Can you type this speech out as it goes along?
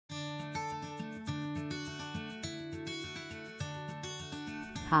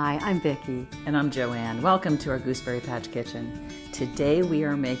Hi, I'm Vicki. And I'm Joanne. Welcome to our Gooseberry Patch Kitchen. Today we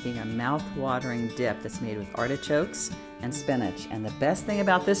are making a mouth-watering dip that's made with artichokes and spinach. And the best thing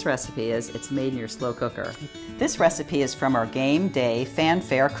about this recipe is it's made in your slow cooker. This recipe is from our Game Day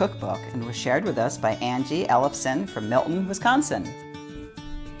Fanfare Cookbook and was shared with us by Angie Ellefson from Milton, Wisconsin.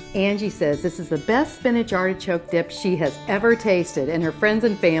 Angie says this is the best spinach artichoke dip she has ever tasted, and her friends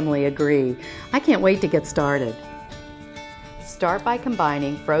and family agree. I can't wait to get started. Start by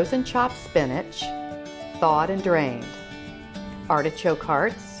combining frozen chopped spinach, thawed and drained, artichoke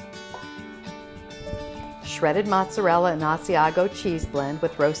hearts, shredded mozzarella and Asiago cheese blend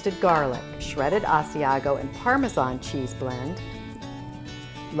with roasted garlic, shredded Asiago and Parmesan cheese blend,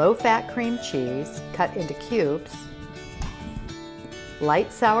 low-fat cream cheese cut into cubes,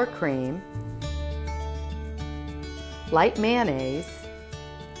 light sour cream, light mayonnaise,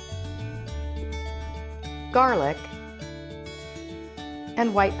 garlic,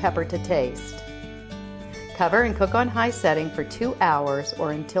 and white pepper to taste. Cover and cook on high setting for 2 hours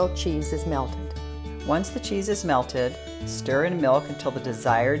or until cheese is melted. Once the cheese is melted, stir in milk until the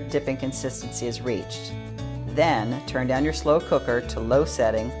desired dipping consistency is reached. Then turn down your slow cooker to low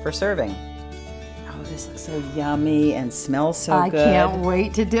setting for serving. Oh, this looks so yummy and smells so good. I can't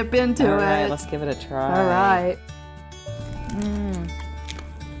wait to dip into it. All right, let's give it a try. All right.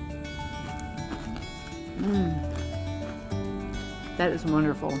 That is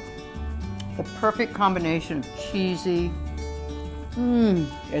wonderful. The perfect combination of cheesy.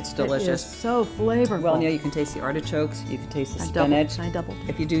 It's delicious. It is so flavorful. Well, you can taste the artichokes, you can taste the spinach. I doubled.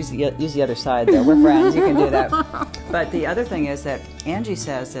 If you do use the other side, though, we're friends, you can do that. But the other thing is that Angie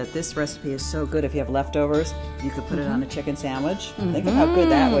says that this recipe is so good if you have leftovers, you could put it on a chicken sandwich. Think of how good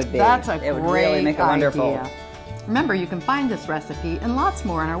that would be. That's a It would great really make it wonderful. idea. Remember, you can find this recipe and lots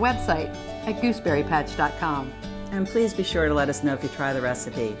more on our website at gooseberrypatch.com. And please be sure to let us know if you try the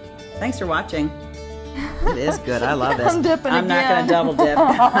recipe. Thanks for watching. It is good. I love this. I'm not going to double dip.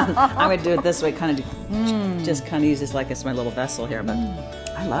 I'm going to do it this way, just kind of use this like it's my little vessel here. But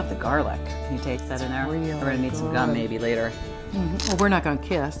I love the garlic. Can you taste that in there? Really We're going to need some gum maybe later. Well, we're not going to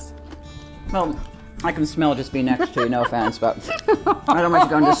kiss. Well, I can smell just being next to you, no offense, but I don't want you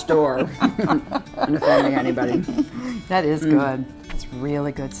going to the store and offending anybody. That is good. It's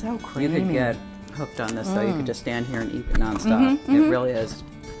really good. So creamy. You could get hooked on this, though. You could just stand here and eat it nonstop. It really is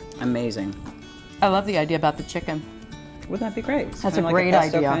amazing. I love the idea about the chicken. Wouldn't that be great? It's That's kind a of great like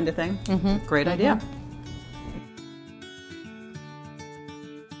a pesto idea. kind of thing. Great idea.